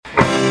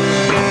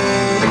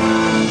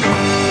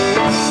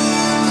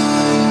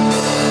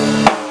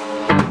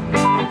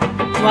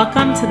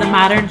Welcome to the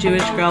Modern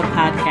Jewish Girl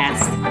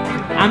podcast.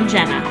 I'm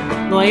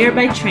Jenna, lawyer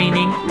by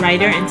training,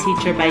 writer and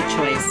teacher by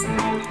choice.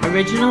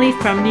 Originally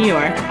from New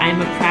York, I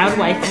am a proud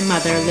wife and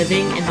mother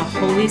living in the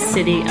holy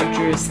city of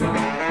Jerusalem.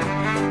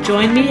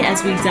 Join me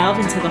as we delve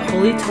into the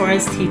Holy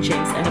Torah's teachings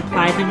and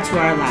apply them to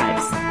our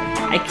lives.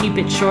 I keep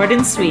it short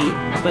and sweet,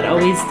 but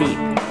always deep.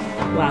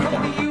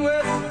 Welcome.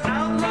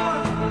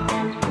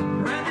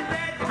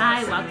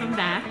 Hi, welcome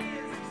back.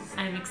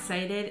 I'm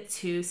excited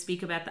to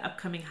speak about the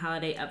upcoming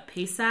holiday of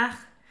Pesach.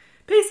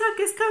 Pesach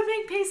is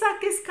coming!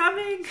 Pesach is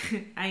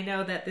coming! I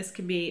know that this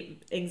can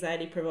be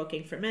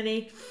anxiety-provoking for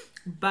many,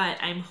 but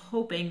I'm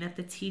hoping that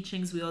the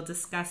teachings we will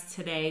discuss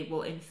today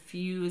will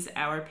infuse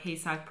our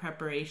Pesach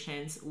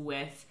preparations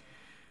with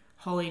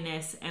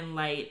holiness and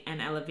light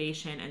and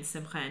elevation and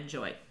simcha and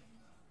joy.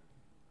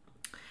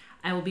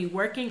 I will be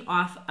working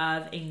off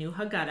of a new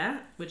Haggadah,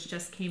 which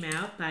just came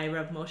out by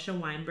Rav Moshe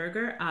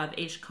Weinberger of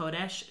Eish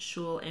Kodesh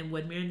Shul in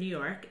Woodmere, New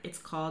York. It's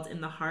called In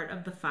the Heart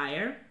of the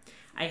Fire.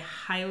 I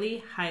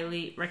highly,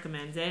 highly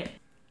recommend it.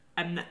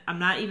 I'm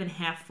not even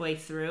halfway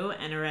through,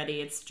 and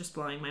already it's just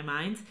blowing my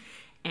mind.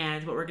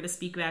 And what we're going to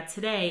speak about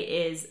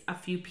today is a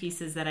few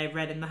pieces that I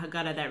read in the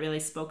Haggadah that really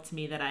spoke to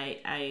me that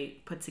I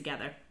put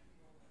together.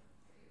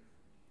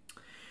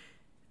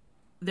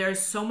 There's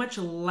so much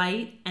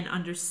light and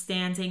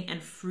understanding and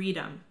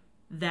freedom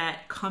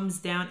that comes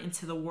down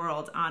into the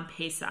world on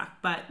Pesach,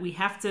 but we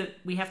have to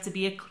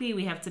be a kli,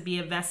 we have to be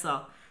a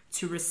vessel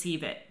to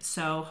receive it.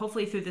 So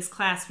hopefully through this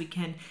class we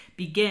can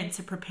begin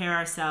to prepare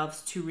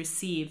ourselves to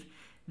receive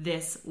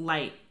this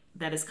light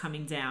that is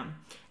coming down.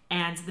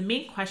 And the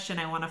main question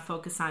I want to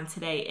focus on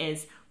today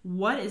is,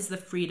 what is the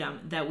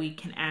freedom that we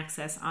can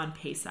access on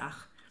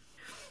Pesach?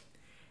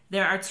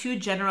 There are two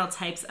general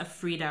types of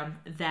freedom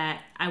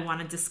that I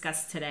want to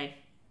discuss today.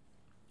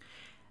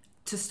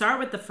 To start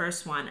with the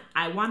first one,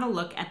 I want to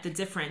look at the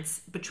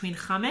difference between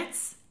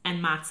chametz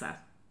and matzah.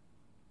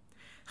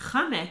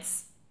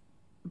 Chametz,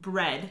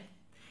 bread,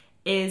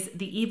 is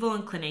the evil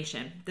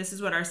inclination. This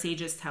is what our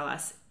sages tell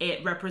us.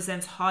 It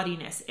represents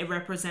haughtiness. It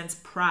represents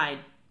pride.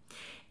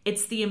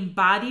 It's the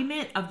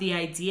embodiment of the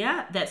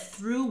idea that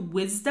through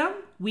wisdom,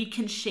 we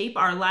can shape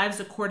our lives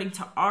according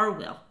to our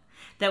will,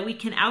 that we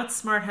can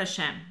outsmart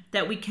Hashem,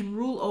 that we can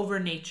rule over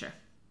nature.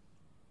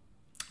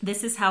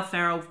 This is how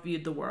Pharaoh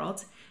viewed the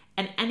world,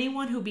 and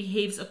anyone who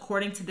behaves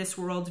according to this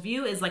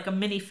worldview is like a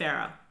mini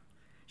Pharaoh,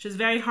 which is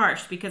very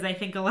harsh because I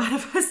think a lot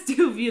of us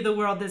do view the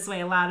world this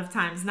way a lot of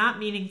times, not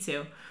meaning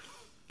to,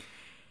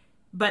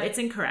 but it's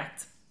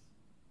incorrect.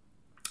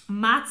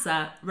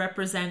 Matzah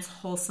represents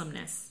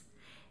wholesomeness.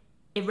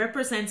 It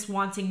represents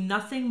wanting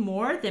nothing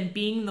more than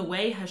being the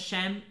way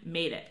Hashem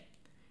made it.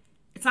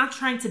 It's not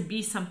trying to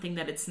be something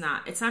that it's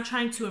not. It's not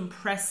trying to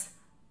impress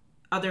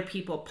other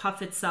people,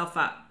 puff itself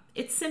up.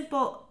 It's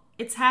simple,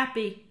 it's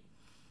happy.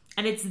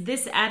 And it's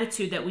this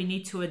attitude that we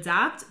need to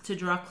adopt to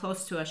draw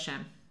close to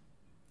Hashem.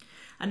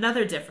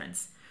 Another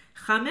difference.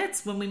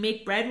 Chametz, when we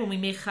make bread, when we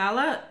make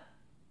challah,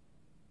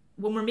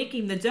 when we're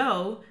making the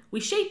dough, we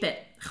shape it.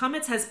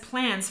 Chametz has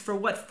plans for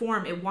what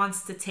form it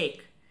wants to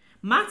take.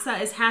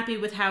 Matzah is happy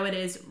with how it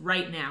is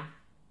right now.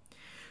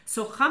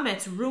 So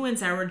chametz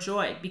ruins our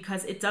joy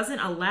because it doesn't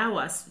allow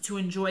us to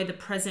enjoy the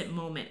present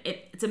moment.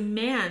 It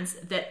demands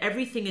that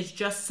everything is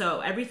just so.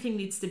 Everything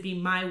needs to be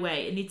my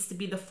way. It needs to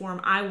be the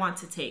form I want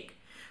to take.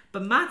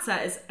 But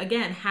matzah is,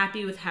 again,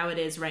 happy with how it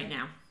is right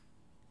now.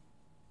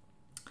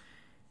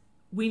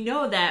 We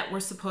know that we're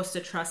supposed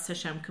to trust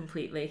Hashem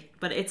completely,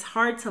 but it's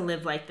hard to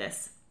live like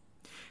this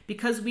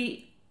because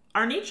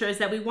our nature is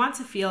that we want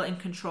to feel in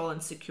control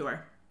and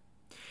secure.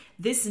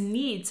 This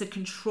need to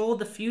control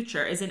the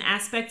future is an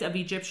aspect of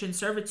Egyptian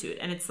servitude,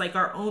 and it's like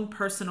our own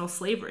personal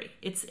slavery.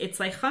 It's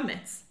like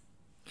chametz.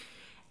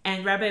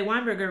 And Rabbi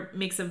Weinberger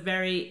makes a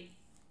very,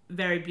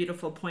 very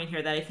beautiful point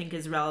here that I think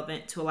is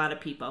relevant to a lot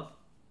of people.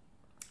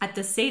 At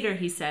the Seder,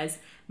 he says,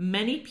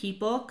 many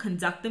people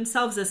conduct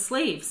themselves as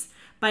slaves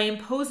by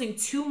imposing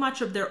too much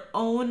of their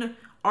own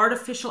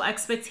artificial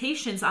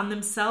expectations on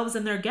themselves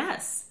and their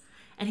guests.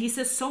 And he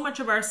says so much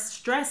of our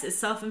stress is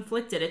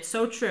self-inflicted. It's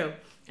so true.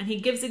 And he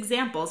gives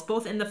examples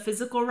both in the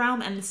physical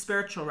realm and the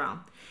spiritual realm.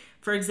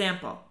 For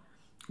example,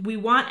 we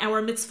want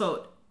our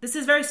mitzvot. This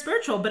is very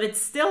spiritual, but it's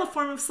still a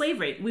form of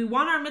slavery. We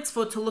want our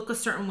mitzvot to look a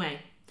certain way.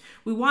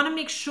 We want to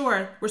make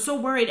sure, we're so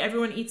worried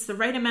everyone eats the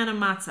right amount of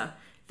matzah,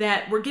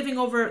 that we're giving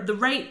over the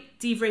right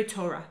divrei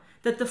Torah,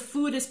 that the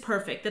food is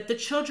perfect, that the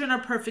children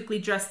are perfectly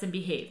dressed and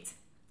behaved.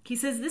 He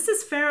says this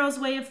is Pharaoh's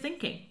way of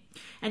thinking.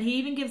 And he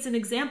even gives an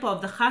example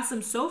of the Chasam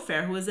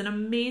Sofer, who is an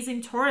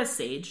amazing Torah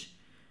sage,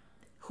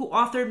 who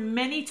authored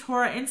many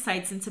Torah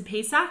insights into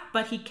Pesach,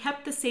 but he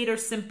kept the Seder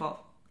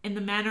simple, in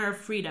the manner of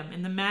freedom,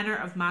 in the manner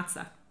of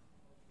matzah.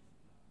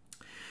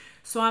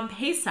 So on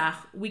Pesach,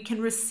 we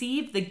can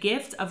receive the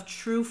gift of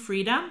true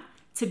freedom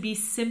to be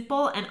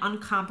simple and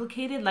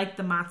uncomplicated like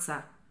the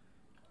matzah.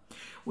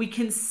 We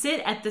can sit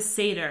at the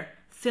Seder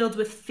filled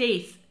with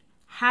faith,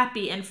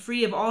 happy and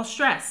free of all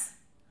stress.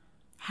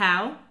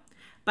 How?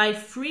 By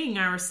freeing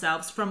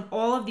ourselves from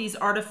all of these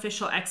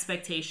artificial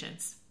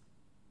expectations.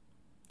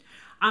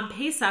 On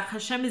Pesach,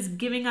 Hashem is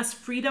giving us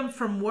freedom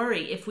from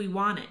worry if we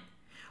want it.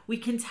 We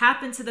can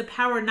tap into the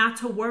power not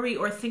to worry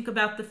or think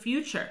about the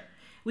future.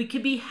 We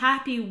can be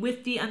happy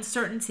with the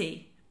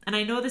uncertainty. And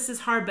I know this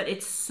is hard, but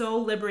it's so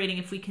liberating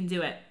if we can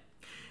do it.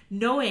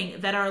 Knowing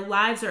that our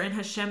lives are in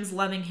Hashem's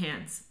loving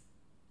hands.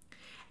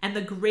 And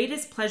the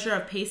greatest pleasure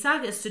of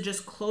Pesach is to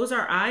just close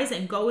our eyes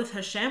and go with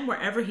Hashem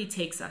wherever He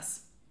takes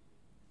us.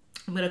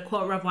 I'm going to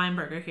quote Rav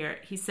Weinberger here.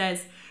 He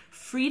says,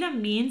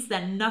 freedom means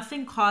that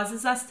nothing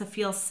causes us to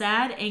feel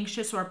sad,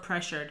 anxious, or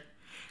pressured.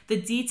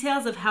 The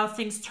details of how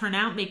things turn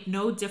out make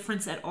no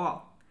difference at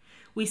all.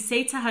 We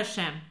say to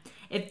Hashem,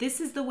 if this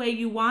is the way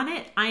you want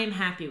it, I am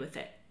happy with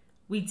it.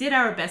 We did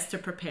our best to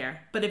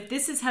prepare, but if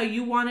this is how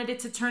you wanted it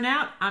to turn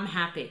out, I'm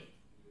happy.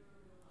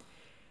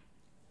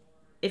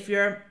 If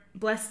you're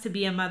blessed to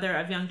be a mother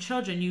of young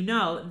children, you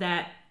know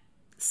that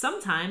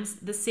sometimes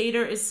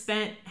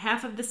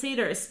half of the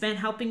Seder is spent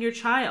helping your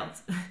child,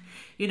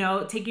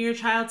 taking your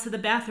child to the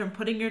bathroom,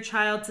 putting your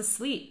child to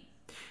sleep.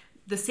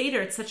 The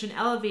Seder, it's such an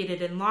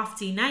elevated and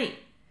lofty night.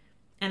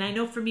 And I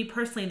know for me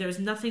personally, there's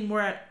nothing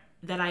more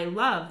that I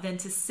love than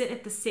to sit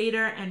at the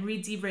Seder and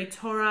read Divrei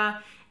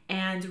Torah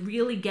and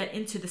really get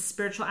into the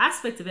spiritual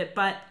aspect of it.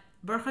 But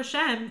Baruch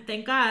Hashem,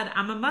 thank God,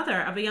 I'm a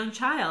mother of a young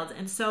child.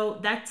 And so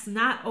that's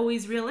not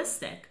always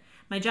realistic.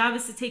 My job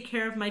is to take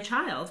care of my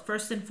child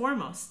first and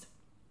foremost.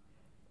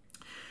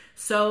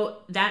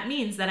 So that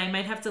means that I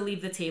might have to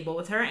leave the table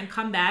with her and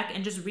come back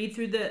and just read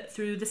through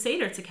the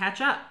Seder to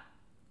catch up.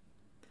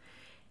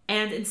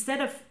 And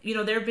instead of,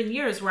 there have been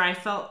years where I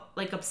felt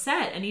like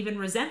upset and even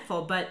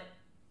resentful, but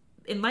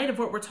in light of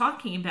what we're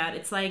talking about,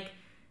 it's like,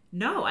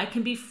 no, I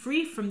can be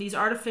free from these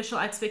artificial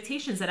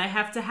expectations that I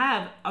have to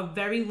have a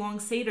very long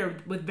Seder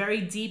with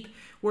very deep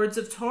words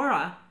of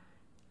Torah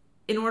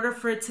in order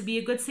for it to be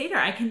a good Seder.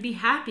 I can be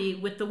happy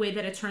with the way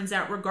that it turns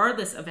out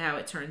regardless of how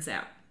it turns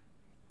out.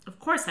 Of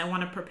course, I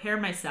want to prepare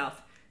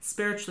myself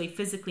spiritually,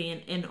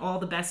 physically, in all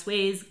the best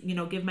ways,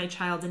 give my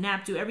child a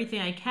nap, do everything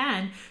I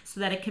can so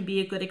that it can be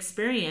a good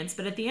experience.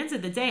 But at the end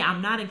of the day,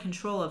 I'm not in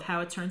control of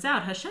how it turns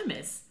out. Hashem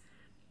is.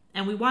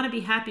 And we want to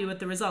be happy with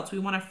the results. We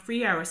want to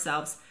free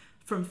ourselves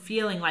from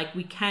feeling like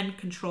we can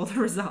control the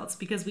results,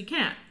 because we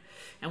can't.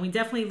 And we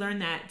definitely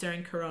learned that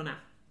during Corona.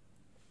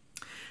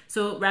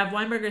 So Rav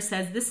Weinberger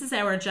says, this is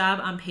our job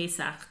on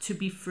Pesach, to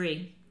be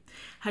free.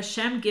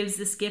 Hashem gives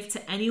this gift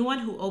to anyone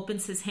who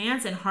opens his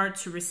hands and heart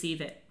to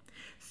receive it.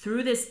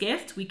 Through this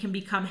gift, we can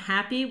become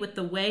happy with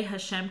the way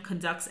Hashem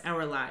conducts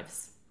our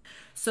lives.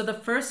 So the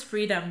first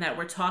freedom that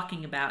we're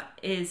talking about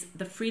is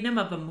the freedom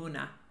of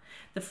Emunah,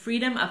 the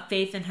freedom of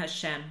faith in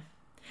Hashem,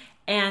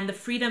 and the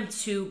freedom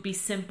to be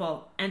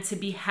simple and to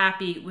be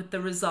happy with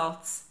the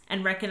results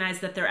and recognize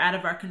that they're out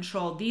of our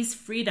control. These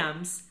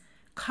freedoms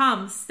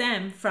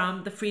stem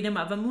from the freedom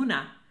of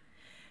Emunah.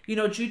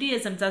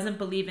 Judaism doesn't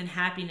believe in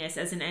happiness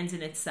as an end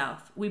in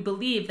itself. We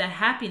believe that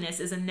happiness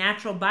is a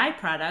natural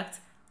byproduct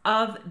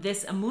of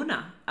this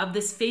Emunah, of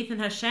this faith in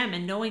Hashem,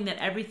 and knowing that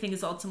everything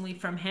is ultimately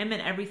from Him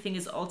and everything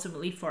is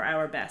ultimately for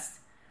our best.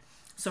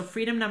 So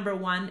freedom number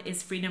one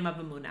is freedom of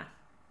Emunah.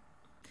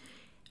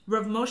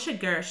 Rav Moshe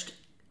Gersht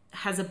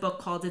has a book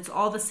called It's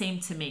All the Same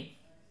to Me.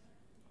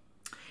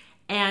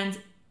 And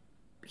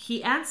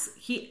he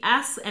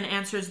asks and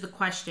answers the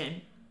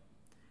question,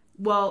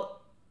 well,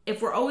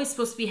 if we're always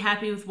supposed to be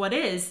happy with what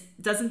is,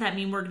 doesn't that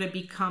mean we're going to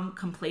become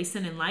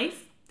complacent in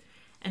life?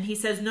 And he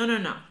says,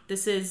 no.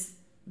 This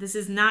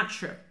is not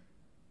true.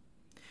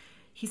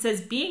 He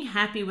says, being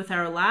happy with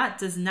our lot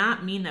does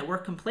not mean that we're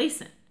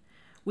complacent.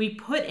 We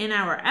put in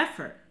our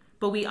effort,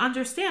 but we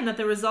understand that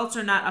the results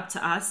are not up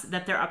to us,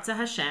 that they're up to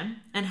Hashem,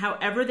 and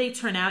however they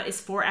turn out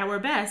is for our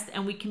best,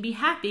 and we can be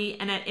happy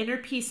and at inner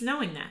peace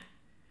knowing that.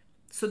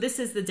 So this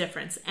is the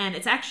difference. And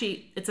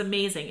it's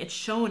amazing. It's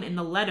shown in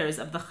the letters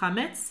of the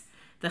chametz,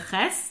 the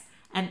ches,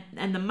 and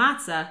the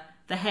matzah,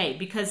 the hey,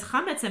 because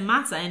chametz and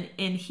matzah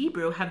in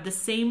Hebrew have the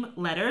same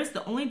letters.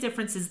 The only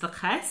difference is the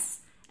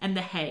ches and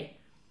the hey.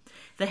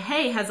 The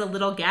hey has a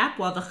little gap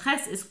while the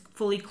ches is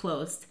fully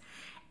closed.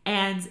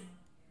 And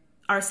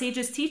our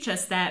sages teach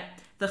us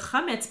that the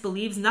chametz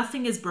believes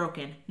nothing is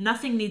broken,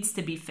 nothing needs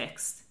to be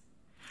fixed.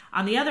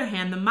 On the other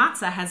hand, the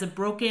matzah has a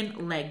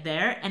broken leg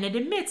there, and it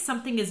admits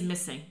something is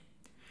missing.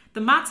 The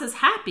matzah is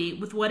happy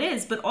with what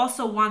is, but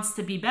also wants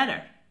to be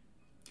better.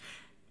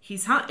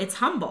 It's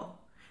humble.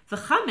 The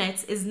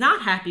chametz is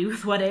not happy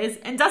with what is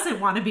and doesn't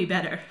want to be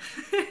better.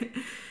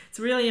 It's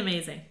really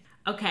amazing.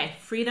 Okay,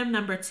 freedom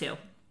number 2.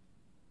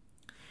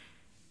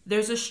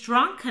 There's a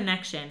strong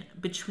connection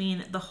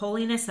between the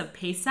holiness of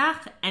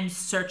Pesach and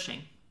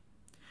searching,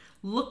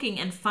 looking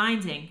and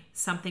finding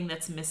something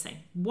that's missing.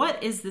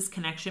 What is this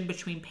connection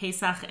between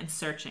Pesach and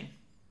searching?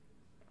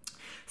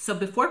 So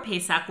before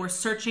Pesach, we're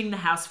searching the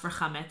house for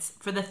chametz,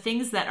 for the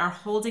things that are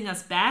holding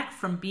us back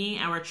from being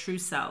our true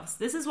selves.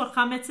 This is what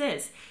chametz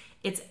is.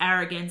 It's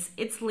arrogance,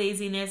 it's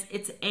laziness,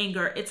 it's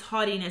anger, it's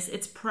haughtiness,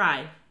 it's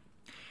pride.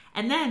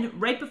 And then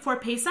right before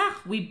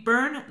Pesach, we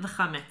burn the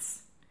chametz.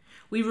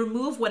 We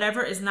remove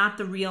whatever is not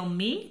the real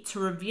me to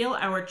reveal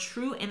our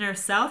true inner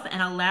self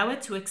and allow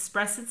it to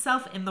express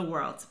itself in the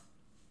world.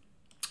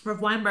 Rav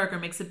Weinberger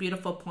makes a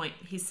beautiful point.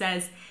 He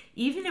says,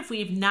 even if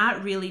we've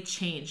not really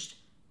changed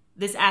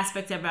this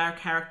aspect of our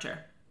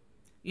character,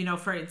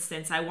 for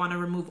instance, I want to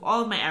remove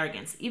all of my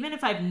arrogance, even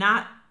if I've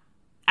not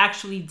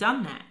actually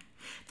done that,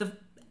 the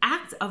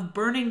act of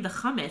burning the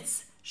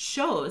chametz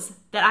shows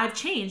that I've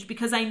changed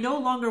because I no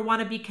longer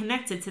want to be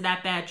connected to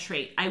that bad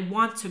trait. I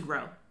want to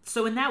grow.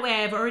 So in that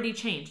way, I've already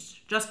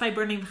changed just by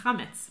burning the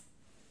chametz.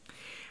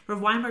 Rav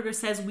Weinberger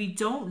says, we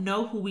don't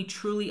know who we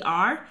truly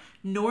are,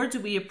 nor do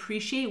we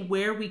appreciate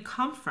where we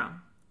come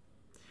from.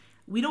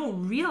 We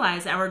don't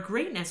realize our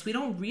greatness. We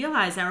don't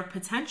realize our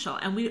potential.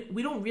 And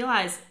we don't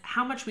realize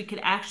how much we could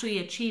actually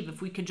achieve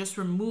if we could just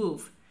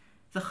remove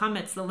the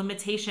chametz, the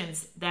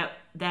limitations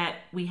that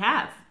we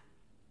have.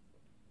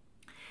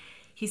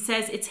 He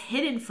says it's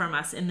hidden from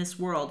us in this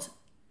world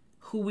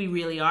who we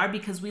really are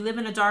because we live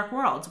in a dark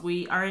world.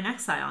 We are in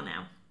exile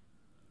now.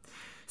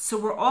 So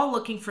we're all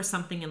looking for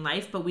something in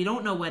life, but we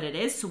don't know what it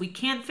is, so we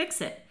can't fix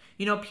it.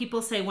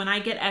 People say, when I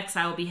get X,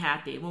 I will be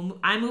happy. When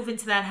I move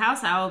into that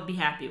house, I will be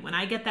happy. When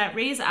I get that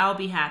raise, I'll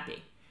be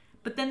happy.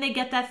 But then they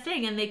get that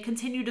thing and they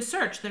continue to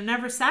search. They're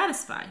never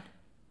satisfied.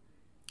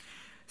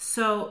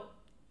 So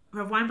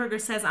Rav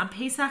Weinberger says, on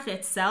Pesach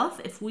itself,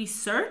 if we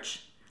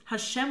search,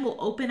 Hashem will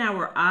open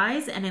our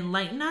eyes and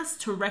enlighten us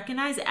to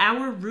recognize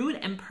our root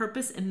and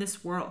purpose in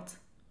this world.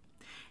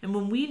 And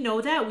when we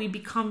know that, we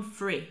become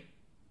free.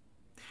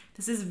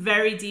 This is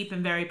very deep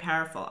and very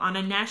powerful. On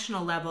a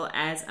national level,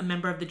 as a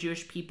member of the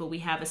Jewish people, we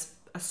have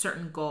a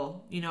certain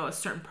goal, a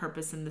certain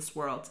purpose in this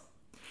world.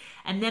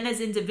 And then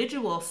as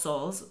individual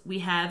souls, we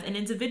have an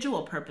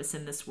individual purpose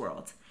in this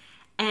world.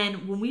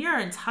 And when we are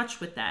in touch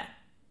with that,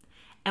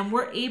 and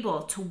we're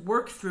able to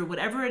work through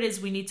whatever it is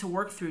we need to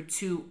work through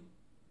to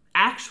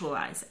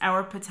actualize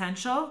our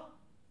potential,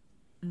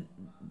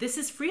 this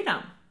is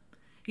freedom.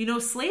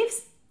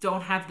 Slaves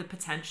don't have the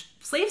potential.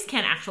 Slaves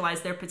can't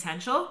actualize their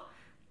potential.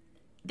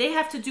 They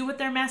have to do what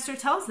their master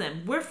tells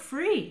them. We're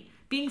free.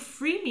 Being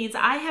free means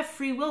I have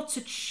free will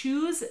to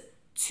choose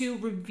to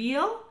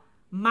reveal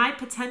my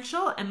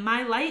potential and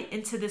my light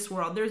into this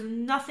world. There's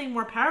nothing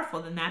more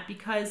powerful than that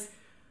because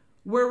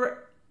we're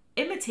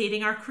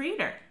imitating our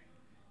Creator.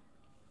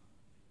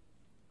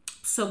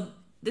 So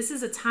this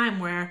is a time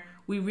where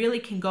we really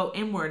can go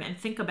inward and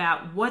think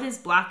about what is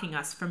blocking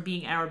us from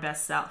being our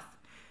best self.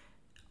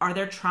 Are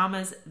there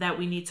traumas that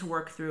we need to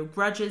work through?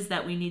 Grudges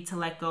that we need to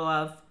let go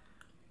of?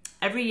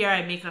 Every year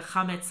I make a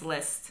chametz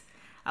list,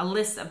 a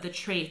list of the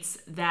traits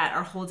that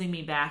are holding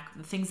me back,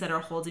 the things that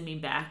are holding me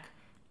back,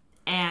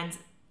 and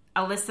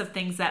a list of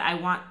things that I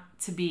want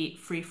to be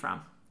free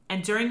from.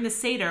 And during the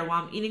Seder,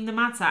 while I'm eating the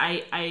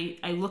matzah,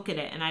 I look at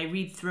it and I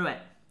read through it.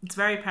 It's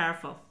very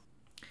powerful.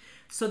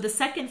 So the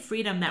second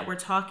freedom that we're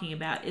talking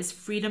about is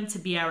freedom to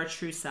be our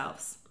true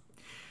selves.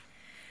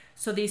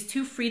 So these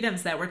two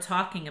freedoms that we're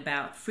talking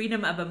about,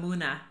 freedom of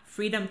emunah,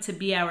 freedom to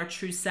be our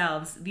true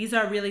selves, these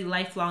are really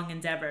lifelong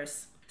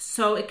endeavors.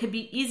 So it could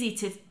be easy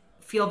to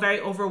feel very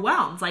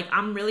overwhelmed, like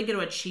I'm really going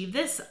to achieve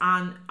this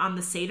on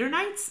the Seder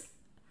nights.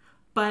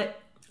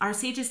 But our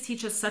sages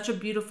teach us such a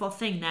beautiful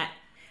thing that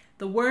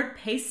the word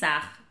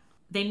Pesach,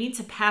 they mean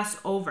to pass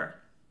over.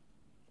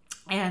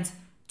 And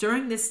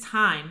during this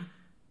time,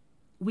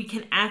 we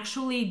can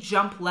actually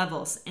jump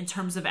levels in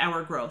terms of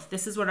our growth.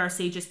 This is what our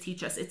sages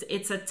teach us.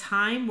 It's a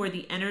time where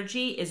the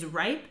energy is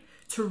ripe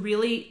to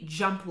really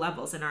jump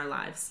levels in our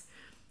lives.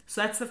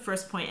 So that's the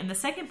first point. And the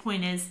second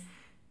point is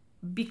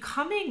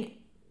becoming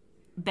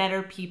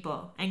better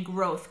people and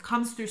growth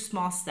comes through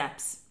small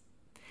steps.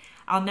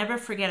 I'll never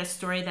forget a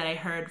story that I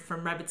heard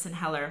from Rebbetzin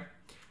Heller.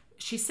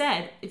 She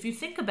said, if you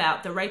think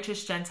about the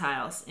righteous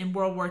Gentiles in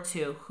World War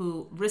II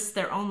who risked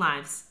their own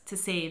lives to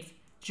save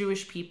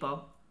Jewish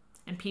people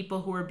and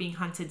people who were being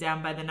hunted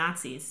down by the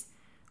Nazis,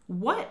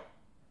 what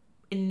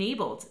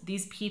enabled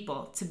these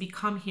people to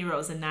become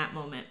heroes in that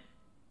moment?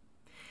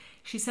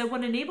 She said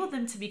what enabled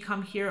them to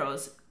become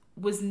heroes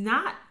was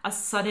not a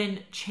sudden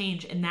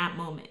change in that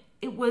moment.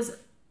 It was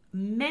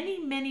many,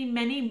 many,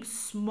 many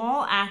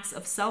small acts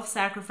of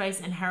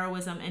self-sacrifice and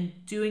heroism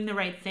and doing the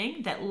right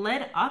thing that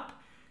led up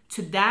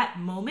to that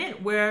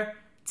moment where,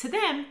 to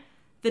them,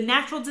 the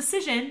natural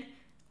decision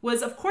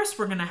was, of course,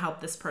 we're going to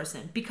help this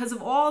person because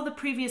of all the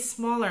previous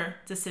smaller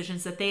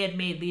decisions that they had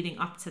made leading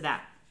up to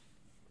that.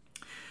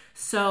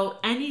 So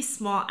any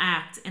small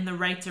act in the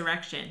right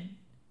direction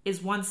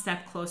is one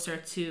step closer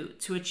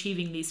to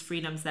achieving these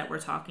freedoms that we're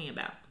talking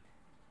about.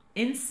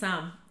 In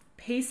sum,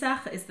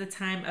 Pesach is the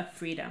time of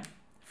freedom.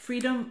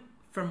 Freedom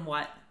from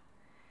what?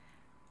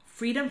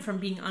 Freedom from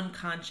being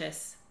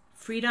unconscious.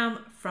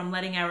 Freedom from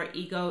letting our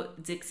ego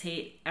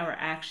dictate our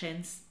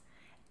actions.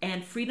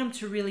 And freedom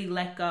to really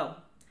let go.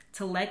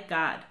 To let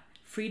God,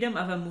 freedom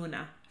of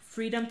emunah,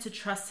 freedom to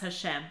trust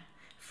Hashem,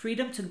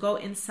 freedom to go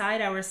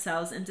inside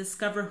ourselves and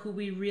discover who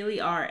we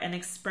really are and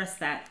express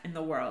that in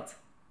the world.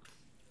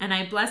 And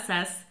I bless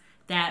us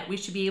that we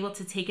should be able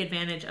to take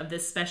advantage of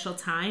this special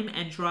time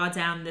and draw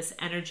down this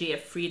energy of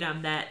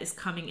freedom that is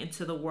coming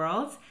into the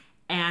world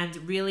and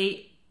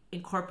really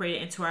incorporate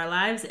it into our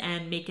lives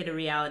and make it a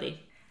reality.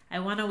 I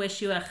want to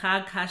wish you a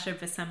Chag Kasher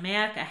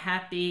V'Sameach, a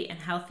happy and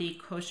healthy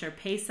kosher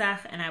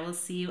Pesach, and I will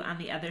see you on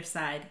the other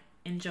side.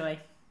 Enjoy.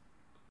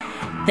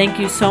 Thank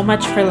you so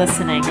much for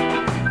listening.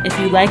 If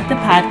you like the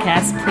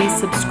podcast, please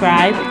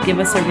subscribe, give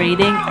us a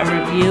rating, a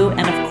review,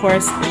 and of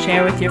course,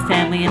 share with your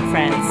family and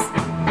friends.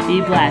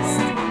 Be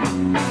blessed.